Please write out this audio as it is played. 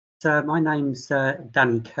My name's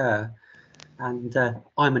Danni Kerr, and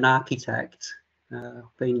I'm an architect. I've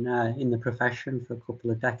been in the profession for a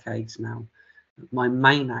couple of decades now. My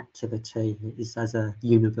main activity is as a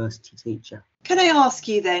university teacher. Can I ask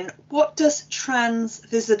you then, what does trans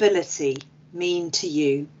visibility mean to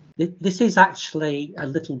you? This is actually a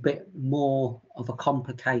little bit more of a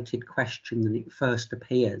complicated question than it first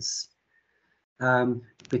appears,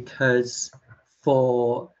 because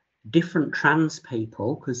for different trans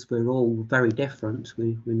people, because we're all very different,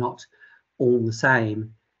 we're not all the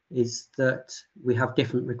same, is that we have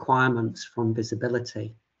different requirements from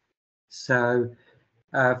visibility. So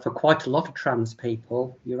for quite a lot of trans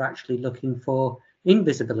people, you're actually looking for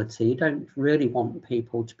invisibility. You don't really want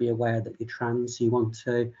people to be aware that you're trans. You want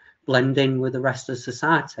to blend in with the rest of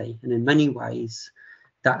society. And in many ways,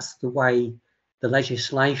 that's the way the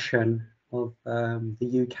legislation of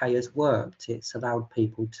the UK has worked. It's allowed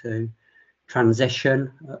people to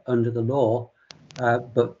transition under the law,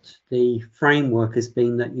 but the framework has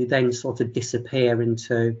been that you then sort of disappear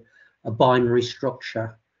into a binary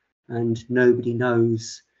structure and nobody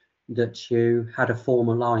knows that you had a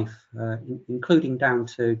former life, including down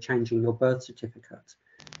to changing your birth certificate.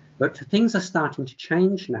 But things are starting to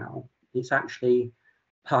change now. It's actually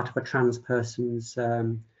part of a trans person's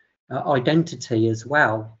identity as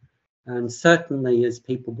well. And certainly as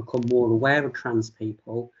people become more aware of trans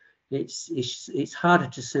people, it's harder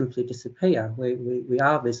to simply disappear. We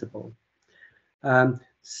are visible.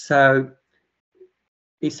 So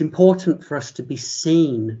it's important for us to be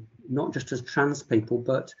seen, not just as trans people,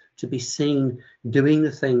 but to be seen doing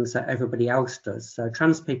the things that everybody else does. So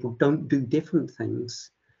trans people don't do different things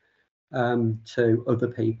to other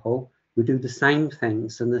people. We do the same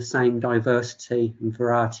things and the same diversity and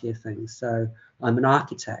variety of things. So I'm an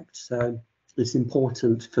architect, so it's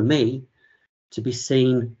important for me to be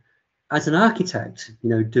seen as an architect, you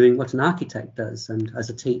know, doing what an architect does, and as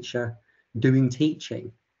a teacher, doing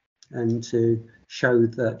teaching, and to show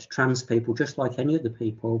that trans people, just like any other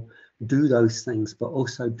people, do those things, but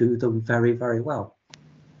also do them very, very well.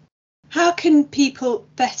 How can people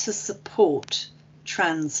better support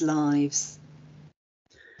trans lives?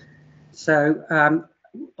 So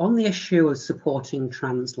on the issue of supporting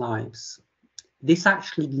trans lives, this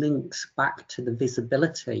actually links back to the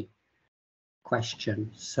visibility question.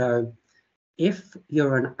 So if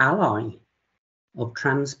you're an ally of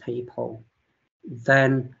trans people,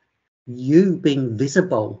 then you being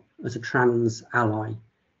visible as a trans ally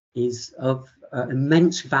is of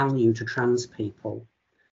immense value to trans people.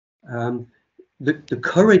 The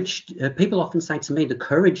courage, people often say to me, the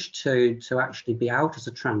courage to actually be out as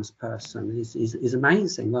a trans person is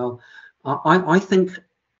amazing. Well, I think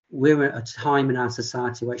we're at a time in our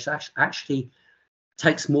society which actually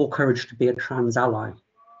takes more courage to be a trans ally.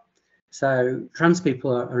 So trans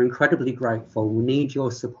people are incredibly grateful. We need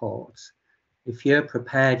your support. If you're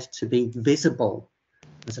prepared to be visible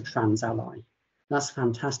as a trans ally, that's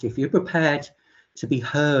fantastic. If you're prepared to be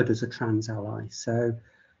heard as a trans ally, so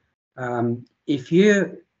if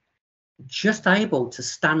you're just able to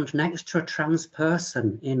stand next to a trans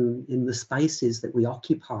person in the spaces that we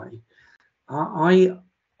occupy,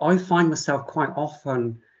 I find myself quite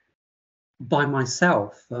often by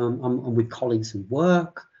myself. I'm with colleagues in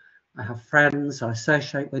work, I have friends I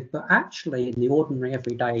associate with, but actually in the ordinary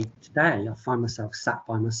everyday today, I find myself sat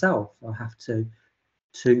by myself. I have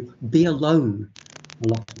to be alone a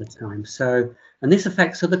lot of the time. So, and this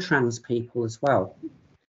affects other trans people as well.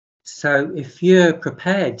 So if you're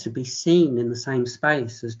prepared to be seen in the same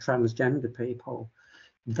space as transgender people,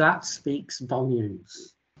 that speaks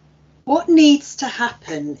volumes. What needs to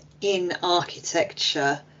happen in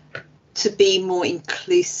architecture to be more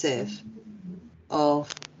inclusive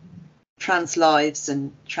of trans lives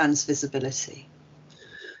and trans visibility?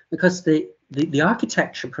 Because the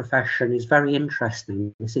architecture profession is very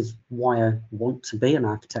interesting. This is why I want to be an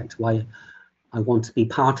architect, why I want to be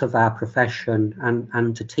part of our profession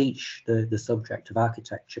and to teach the subject of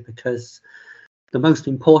architecture, because the most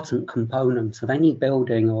important components of any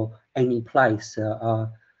building or any place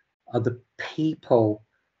are the people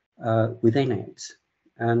within it.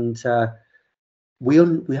 And we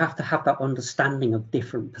have to have that understanding of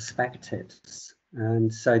different perspectives.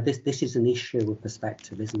 And so this is an issue of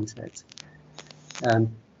perspective, isn't it?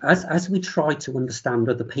 As we try to understand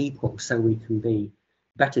other people so we can be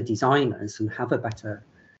better designers and have a better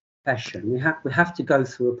profession, we have to go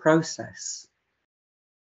through a process.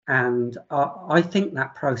 And I think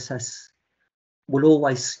that process will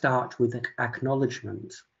always start with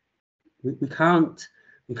acknowledgement. We can't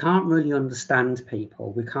really understand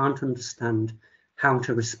people. We can't understand how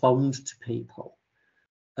to respond to people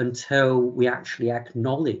until we actually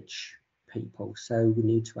acknowledge people. So we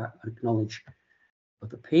need to acknowledge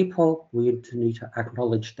other people, we need to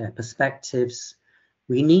acknowledge their perspectives,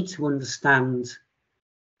 we need to understand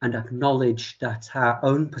and acknowledge that our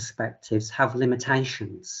own perspectives have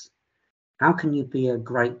limitations. How can you be a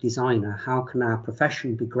great designer? How can our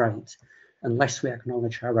profession be great unless we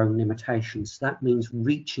acknowledge our own limitations? That means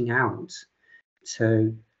reaching out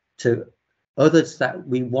to others that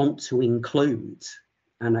we want to include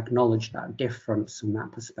and acknowledge that difference and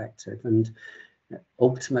that perspective. And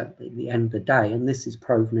ultimately, at the end of the day, and this is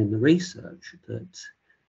proven in the research, that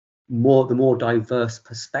the more diverse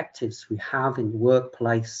perspectives we have in the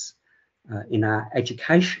workplace, in our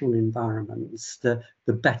educational environments, the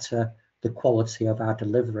better the quality of our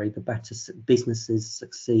delivery, the better businesses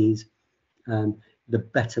succeed, the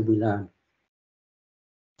better we learn.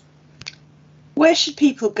 Where should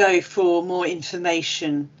people go for more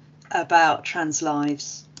information about trans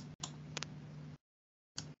lives?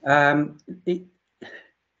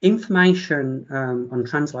 Information on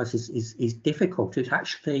trans lives is difficult.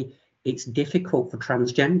 It's difficult for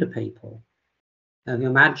transgender people. And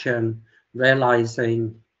imagine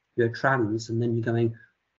realizing you're trans and then you're going,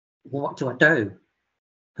 well, what do I do?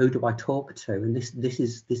 Who do I talk to? And this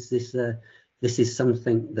is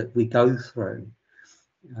something that we go through.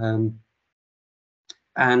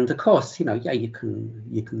 And of course, you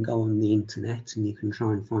can go on the internet and you can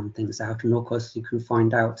try and find things out. And of course, you can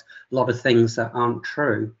find out a lot of things that aren't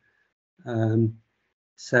true.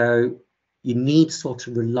 So you need sort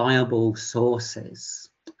of reliable sources.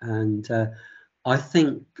 And I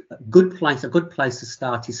think a good place to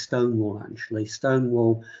start is Stonewall, actually.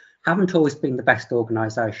 Stonewall haven't always been the best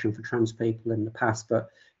organisation for trans people in the past, but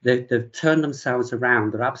they've turned themselves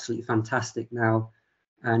around. They're absolutely fantastic now.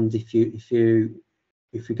 And if you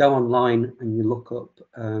go online and you look up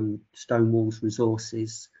Stonewall's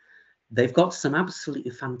resources, they've got some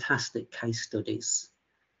absolutely fantastic case studies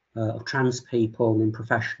of trans people in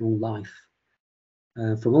professional life,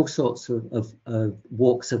 from all sorts of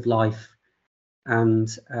walks of life, and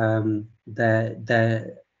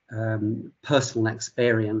their personal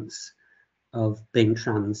experience of being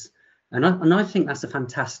trans. And I think that's a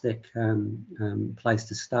fantastic place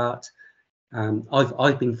to start.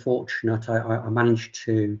 I've been fortunate. I managed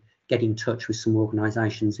to get in touch with some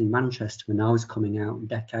organisations in Manchester when I was coming out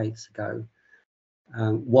decades ago.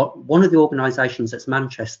 One of the organisations that's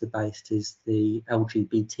Manchester based is the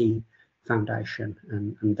LGBT Foundation,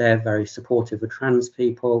 and they're very supportive of trans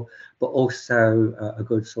people, but also a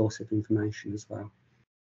good source of information as well.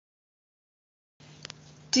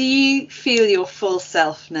 Do you feel your full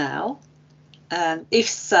self now? If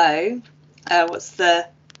so, what's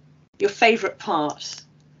your favourite part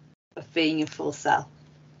of being your full self?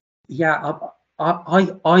 Yeah,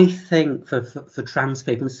 I think for trans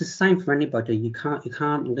people, it's the same for anybody. You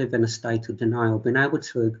can't live in a state of denial. Being able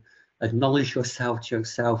to acknowledge yourself to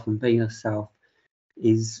yourself and be yourself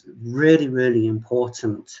is really, really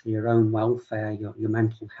important to your own welfare, your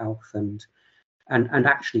mental health, and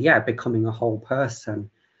actually, yeah, becoming a whole person.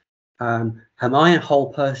 Am I a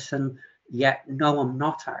whole person? Yeah, no, I'm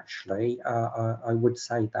not actually. I would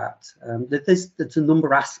say that there's a number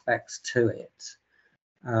of aspects to it.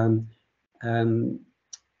 Being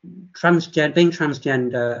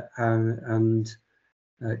transgender and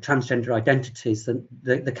transgender identities,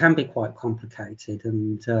 they can be quite complicated,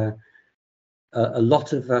 and a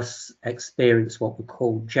lot of us experience what we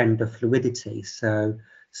call gender fluidity. So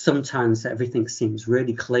sometimes everything seems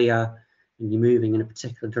really clear and you're moving in a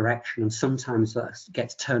particular direction, and sometimes that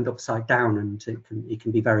gets turned upside down, and it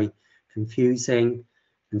can be very confusing.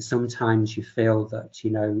 And sometimes you feel that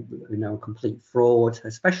a complete fraud,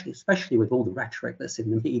 especially with all the rhetoric that's in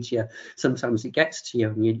the media. Sometimes it gets to you,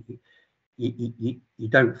 and you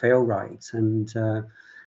don't feel right. And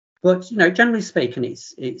but generally speaking,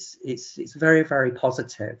 it's very, very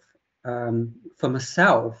positive. For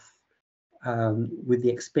myself, with the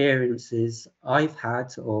experiences I've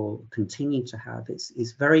had or continue to have,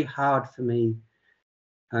 it's very hard for me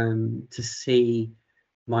to see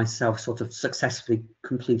myself sort of successfully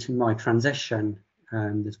completing my transition.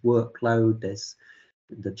 There's workload, there's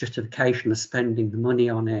the justification of spending the money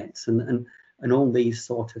on it, and all these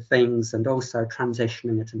sort of things, and also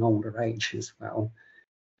transitioning at an older age as well.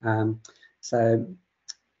 So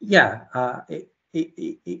yeah,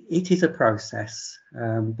 it is a process,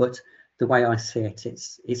 but the way I see it,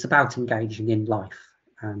 it's about engaging in life.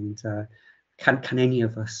 And can any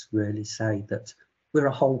of us really say that we're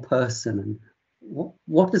a whole person? And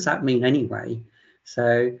what does that mean anyway?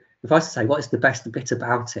 So if I say what is the best bit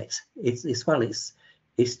about it, it's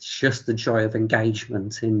just the joy of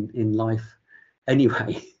engagement in life,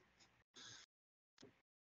 anyway.